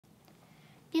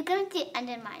begin at the end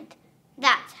in mind.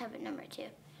 That's habit number 2.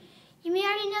 You may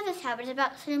already know this habit is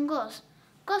about setting goals.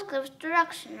 Goals give us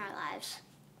direction in our lives.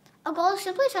 A goal is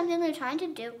simply something we're trying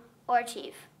to do or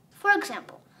achieve. For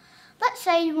example, let's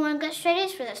say you want to get straight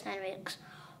A's for this 9 weeks,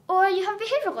 or you have a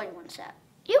behavior goal you want to set.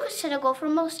 You could set a goal for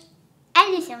most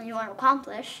anything you want to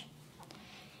accomplish.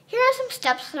 Here are some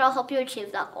steps that will help you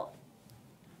achieve that goal.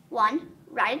 1.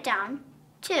 Write it down.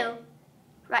 2.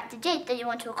 Write the date that you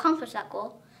want to accomplish that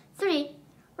goal. 3.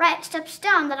 Write steps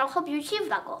down that will help you achieve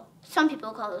that goal. Some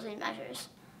people call those lead measures.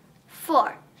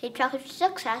 4. Keep track of your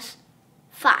success.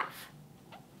 5.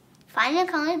 Find an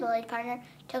accountability partner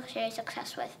to share your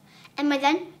success with. And by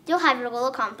then, you'll have your goal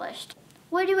accomplished.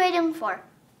 What are you waiting for?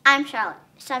 I'm Charlotte.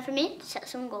 It's time for me to set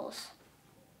some goals.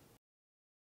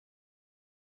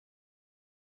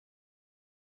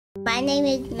 My name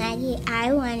is Maggie.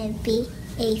 I want to be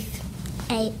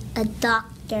a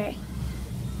doctor.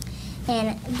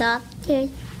 And a doctor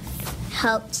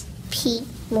helps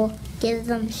people, gives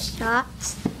them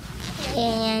shots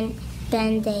and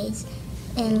band-aids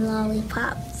and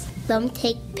lollipops. Them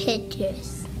take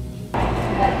pictures.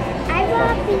 I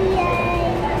want to be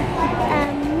a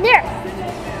nurse.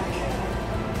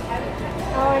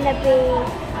 I want to be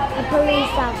a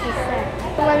police officer.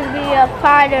 I want to be a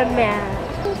fireman.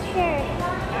 Teacher.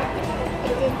 A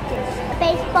dentist.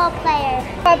 Baseball player.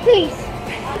 A police.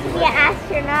 Be an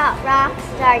astronaut, rock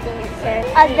star dancer.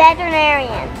 A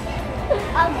veterinarian.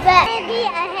 A vet. I want to be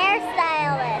a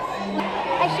hairstylist.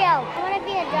 A show. I want to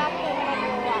be a doctor when I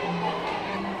grow up.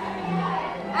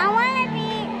 I want to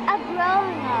be a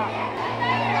grown-up.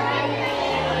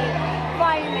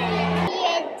 Fireman. Be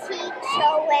a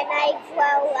teacher when I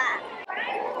grow up.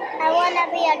 I want to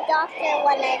be a doctor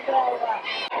when I grow up.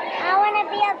 I want to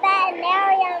be a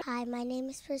veterinarian. Hi, my name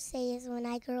is Perseus. When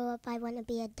I grow up, I want to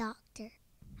be a doctor.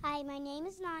 Hi, my name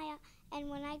is Naya, and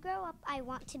when I grow up, I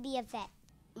want to be a vet.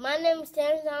 My name is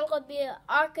Samson. I'm going to be an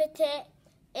architect,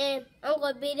 and I'm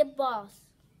going to be the boss.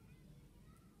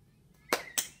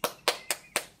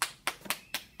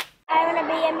 I want to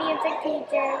be a music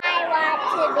teacher. I want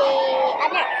to be a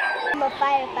nurse. I'm a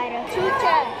firefighter.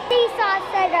 Teacher. Seesaw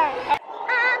sitter.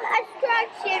 I'm a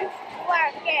construction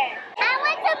worker. I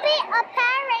want to be a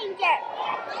Power Ranger.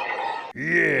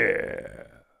 Yeah.